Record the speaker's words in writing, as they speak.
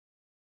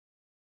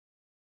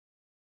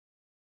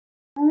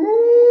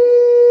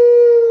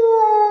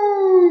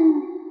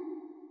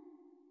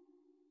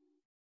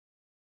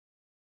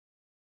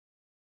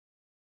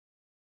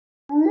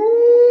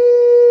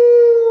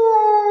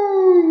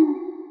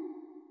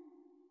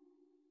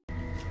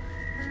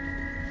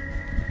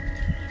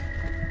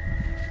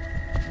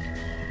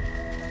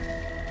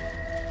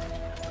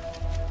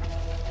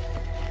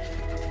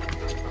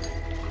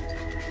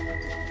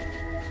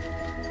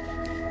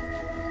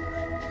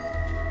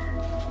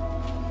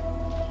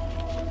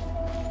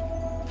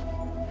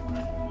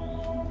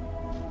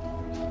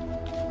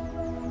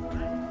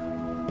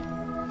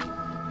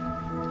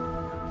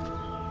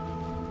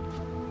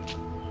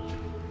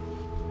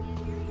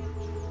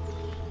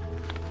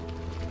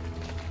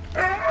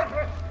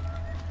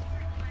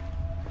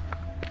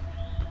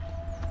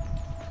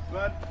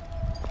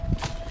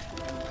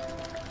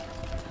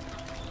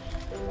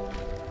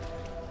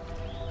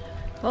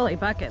Holy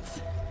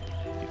buckets.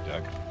 Cute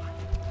dog.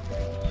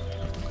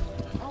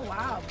 Oh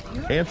wow.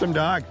 Beautiful. Handsome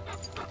dog.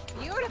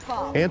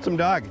 Beautiful. Handsome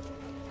dog.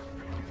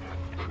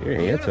 You're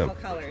handsome.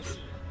 Beautiful colors.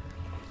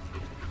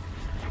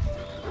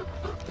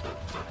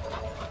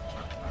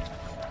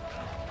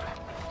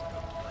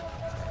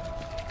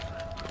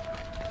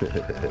 Oh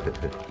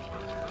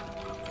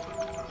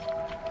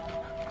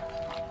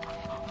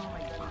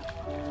my goodness.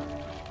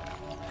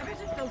 I bet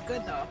it feels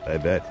good though. I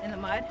bet. In the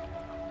mud.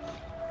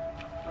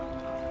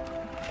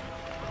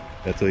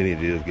 That's what we need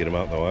to do is get them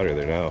out in the water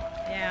there now.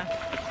 Yeah.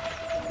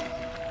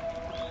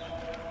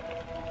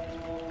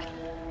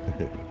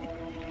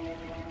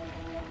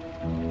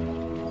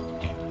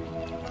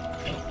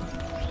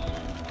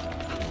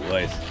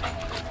 Nice.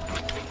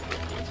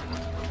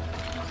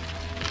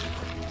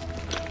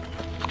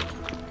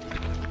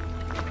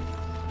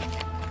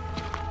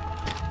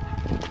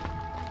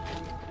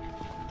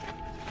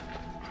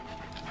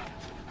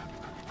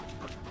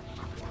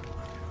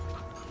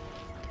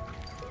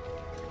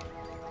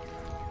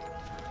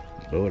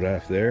 Boat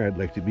off there. I'd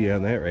like to be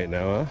on that right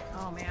now, huh?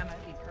 Oh man,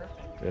 that'd be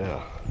perfect.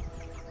 Yeah.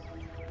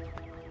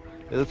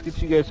 Hey, let's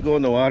get you guys to go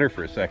in the water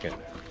for a second.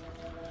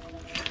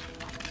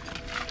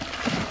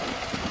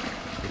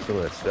 Get some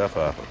of that stuff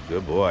off him.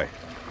 Good boy.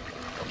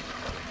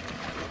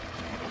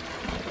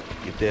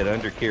 Get that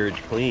undercarriage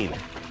clean.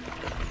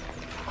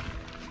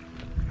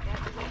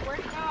 Where'd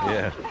it go?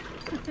 Yeah.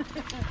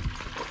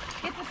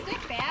 Get the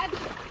stick, Dad.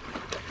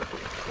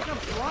 Good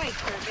boy,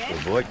 Kurgan.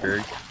 Good boy,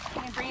 Kurt.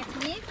 Can you bring it to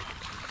me?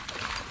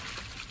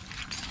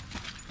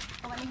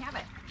 Oh, let me have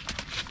it.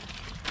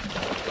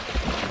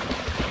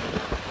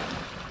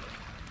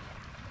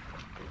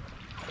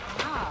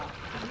 Oh,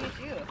 look at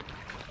you.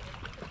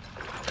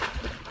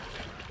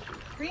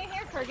 Bring it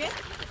here, Kurgan.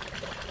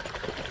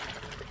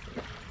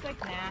 It's like,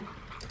 nah.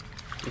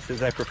 He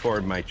says I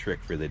performed my trick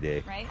for the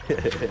day. Right?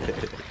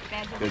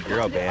 Good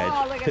girl, Badge.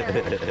 Oh, look at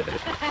her.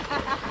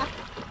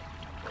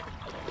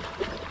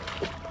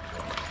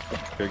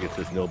 Turget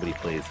says nobody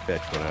plays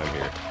fetch when I'm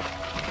here.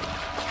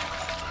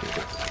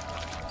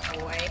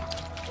 Boy.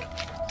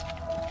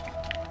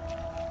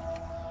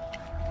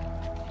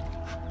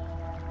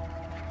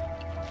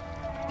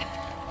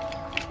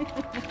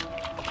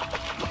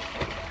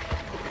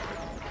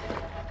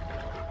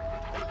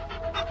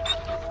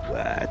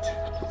 What?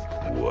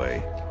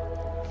 Boy.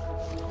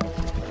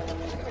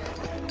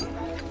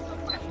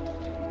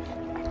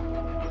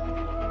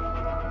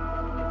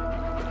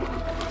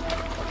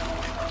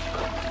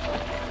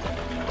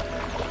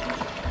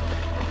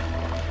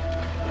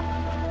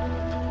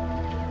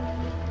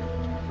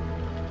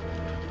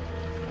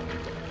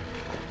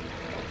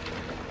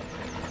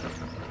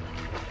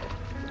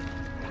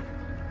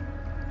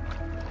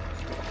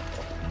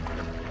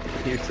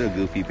 You're so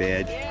goofy,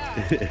 Badge. Yeah.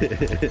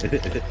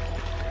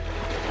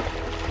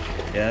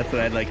 Yeah, that's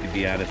what I'd like to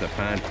be on, is a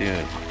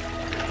pontoon.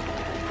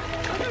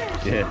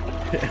 Yeah.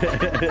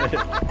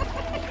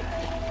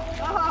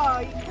 Oh,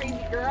 you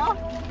crazy girl.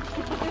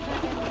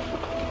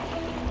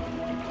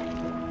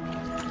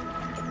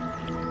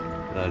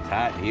 Well, it's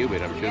hot and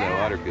humid. I'm sure that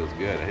Yeah. water feels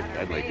good.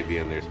 I'd like to be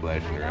in there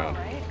splashing around.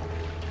 Right?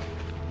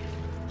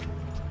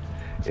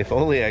 If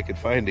only I could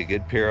find a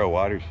good pair of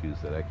water shoes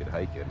that I could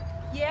hike in, so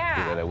that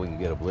Yeah. I wouldn't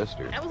get a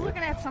blister. I was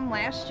looking at some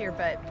last year,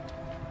 but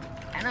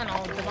I don't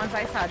know. The ones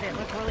I saw didn't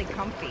look really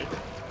comfy.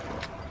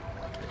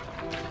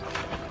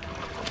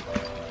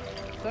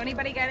 So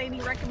anybody got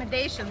any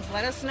recommendations,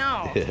 let us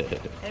know.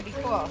 That'd be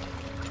cool.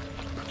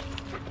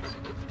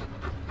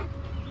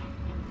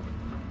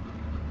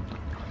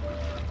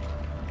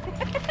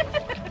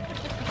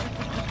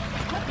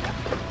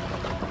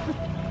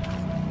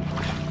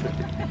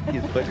 You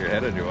just put your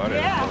head underwater.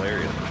 Yeah. That's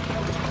hilarious.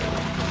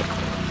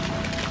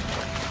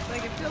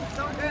 Like it feels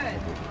so good.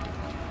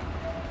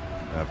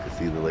 I have to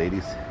see the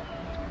ladies.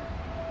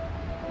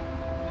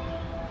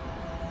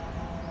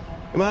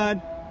 Come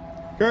on,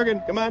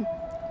 Kurgan, come on.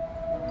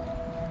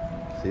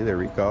 See, their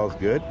recall's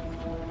good,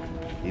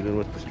 even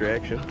with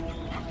distraction.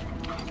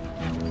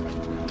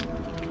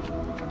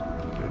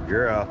 Good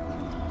girl.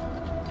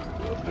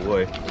 Good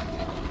boy.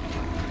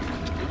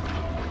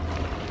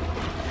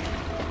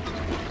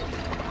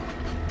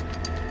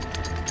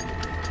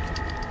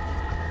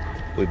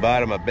 We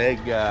bought him a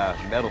big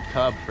metal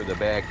tub for the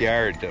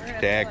backyard to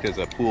act as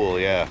a pool,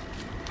 yeah.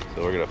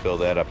 So we're gonna fill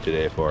that up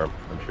today for him.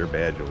 I'm sure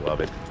Badge will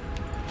love it.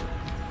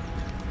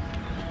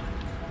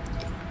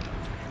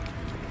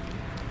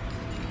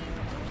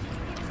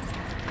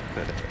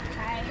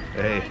 Hi.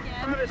 Hey.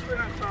 Promise we're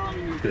not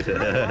following you. There's a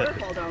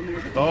waterfall down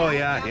there. Oh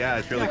yeah,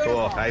 it's really cool.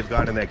 I've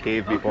gone in that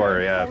cave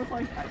before, I yeah. was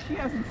like, she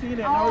hasn't seen it.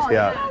 And I was like,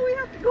 Yeah. oh, we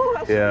have to go.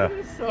 How Yeah. sweet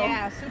it is. So,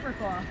 Yeah, super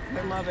cool.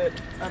 I love it.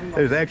 I love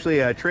There's it. actually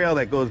a trail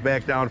that goes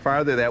back down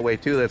farther that way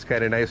too. That's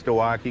kind of nice to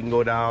walk. You can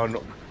go down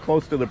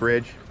close to the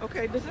bridge.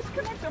 Okay, does this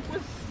connect up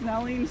with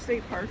Snelling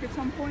State Park at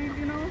some point,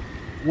 you know?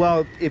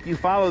 Well, if you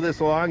follow this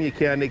along, you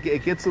can.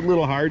 It gets a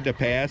little hard to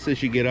pass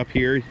as you get up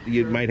here.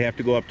 You might have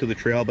to go up to the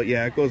trail, but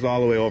yeah, it goes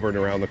all the way over and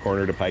around the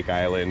corner to Pike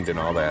Island and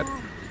all that.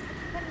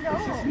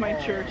 This is is my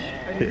church.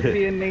 I need to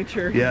be in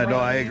nature. Yeah, no,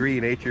 I agree.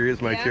 Nature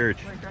is my Yeah. church.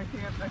 Like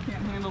I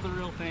can't handle the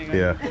real thing.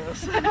 Yeah. I need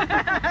this.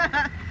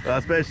 Well,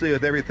 especially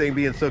with everything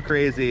being so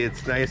crazy,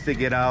 it's nice to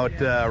get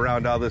out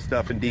around all this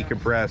stuff and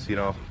decompress, you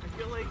know, I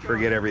feel like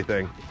forget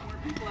everything. if more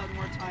people had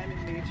more time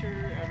in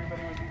nature,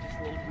 everybody would be just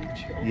a little more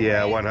chill.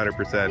 Yeah,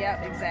 100%.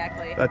 Yep,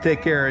 exactly.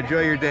 Take care.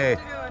 Enjoy your day.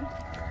 What you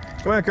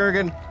doing? Come on,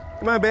 Kurgan.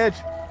 Come on,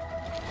 bitch.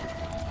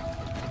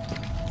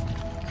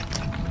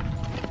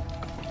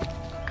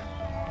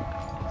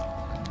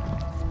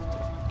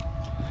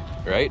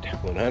 Right?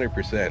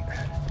 100%.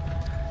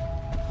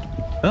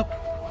 Up.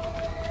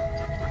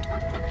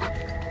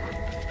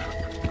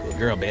 Good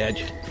girl,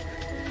 Badge.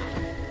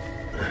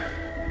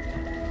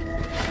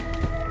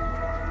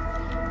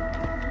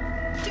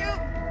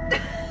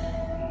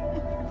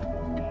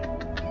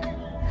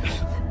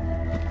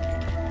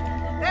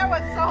 That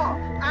was so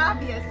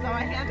obvious, so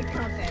I had to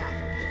count that.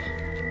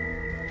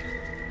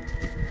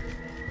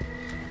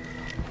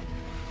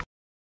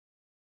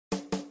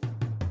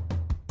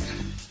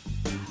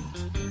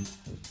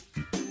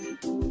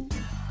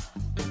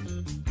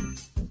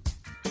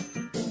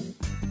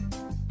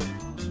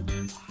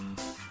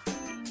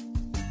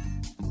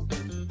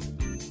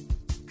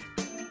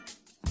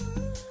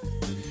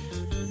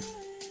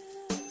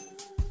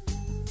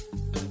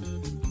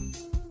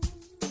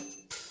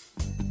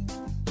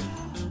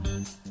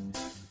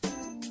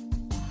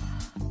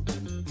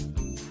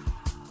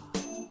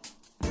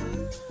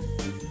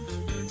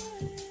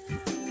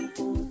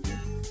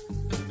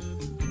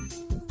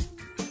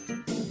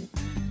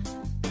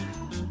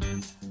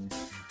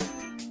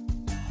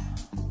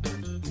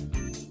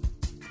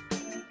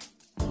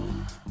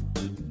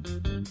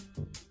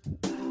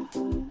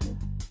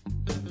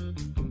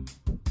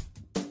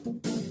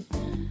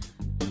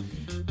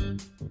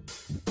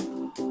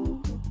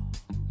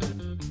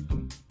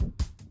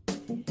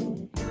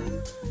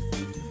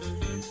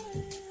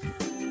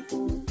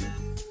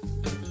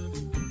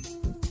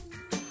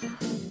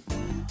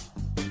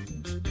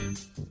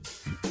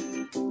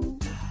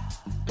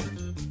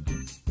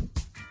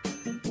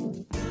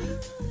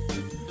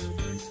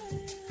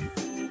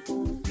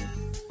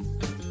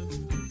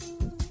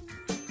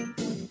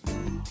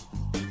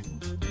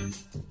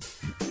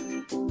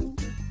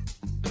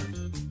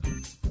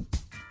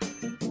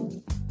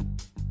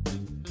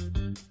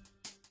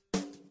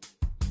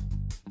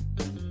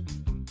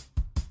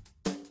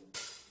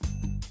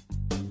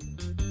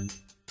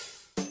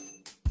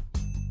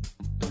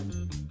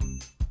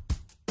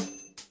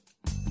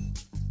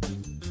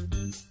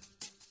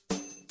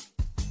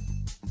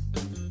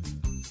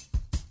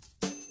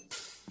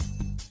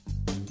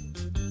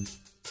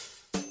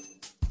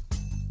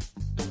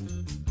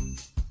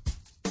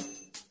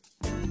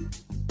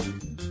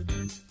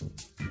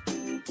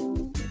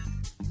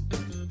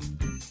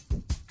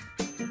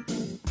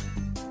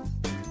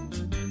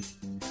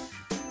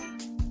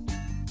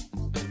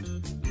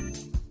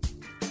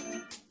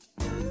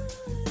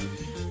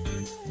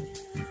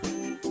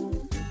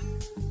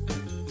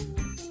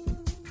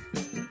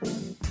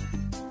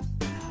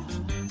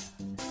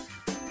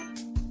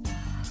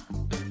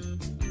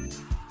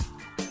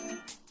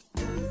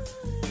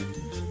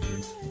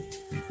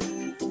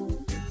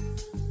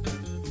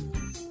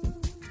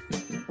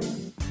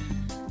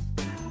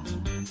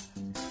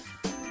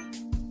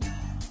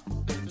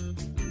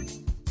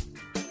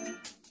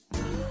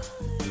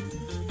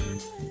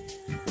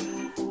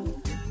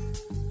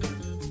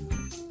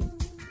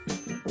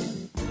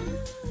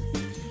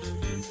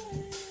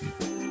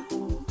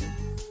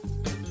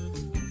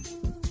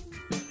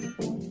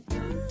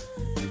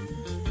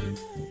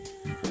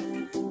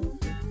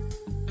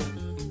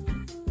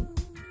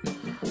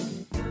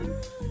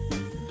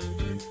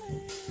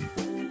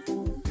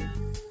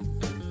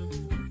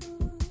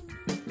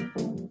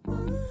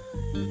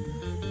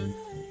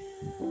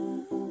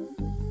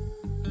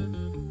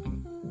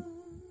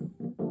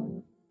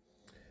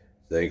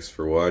 Thanks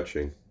for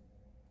watching.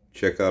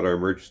 Check out our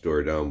merch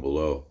store down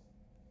below.